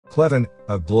Clevon,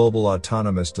 a global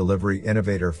autonomous delivery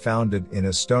innovator founded in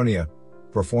Estonia,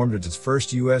 performed its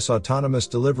first U.S. autonomous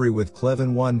delivery with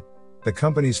Clevon 1, the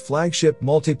company's flagship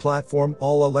multi-platform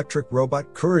all-electric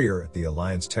robot courier at the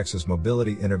AllianceTexas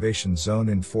Mobility Innovation Zone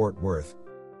in Fort Worth.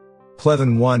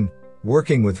 Clevon 1,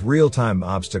 working with real-time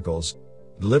obstacles,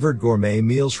 delivered gourmet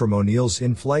meals from O'Neill's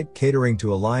in-flight catering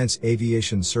to Alliance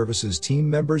Aviation Services team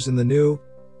members in the new,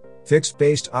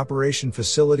 fixed-based operation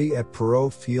facility at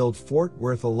Perot Field, Fort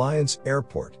Worth Alliance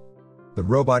Airport. The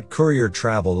robot courier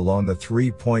traveled along the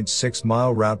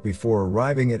 3.6-mile route before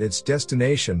arriving at its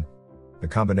destination. The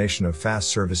combination of fast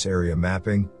service area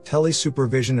mapping,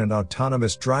 tele-supervision and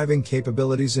autonomous driving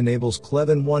capabilities enables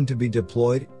Clevon 1 to be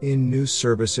deployed in new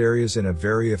service areas in a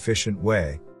very efficient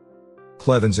way.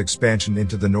 Clevon's expansion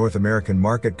into the North American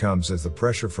market comes as the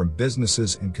pressure from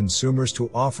businesses and consumers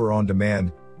to offer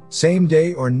on-demand,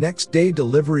 same-day or next-day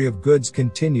delivery of goods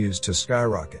continues to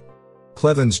skyrocket.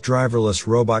 Clevon's driverless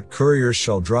robot couriers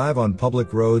shall drive on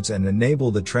public roads and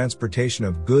enable the transportation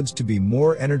of goods to be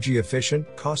more energy efficient,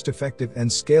 cost-effective and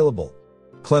scalable.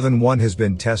 Clevon 1 has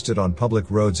been tested on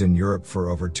public roads in Europe for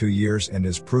over 2 years and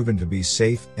is proven to be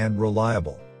safe and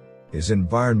reliable. It is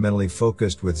environmentally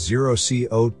focused with zero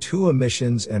CO2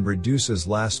 emissions and reduces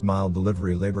last-mile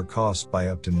delivery labor costs by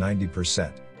up to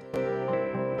 90%.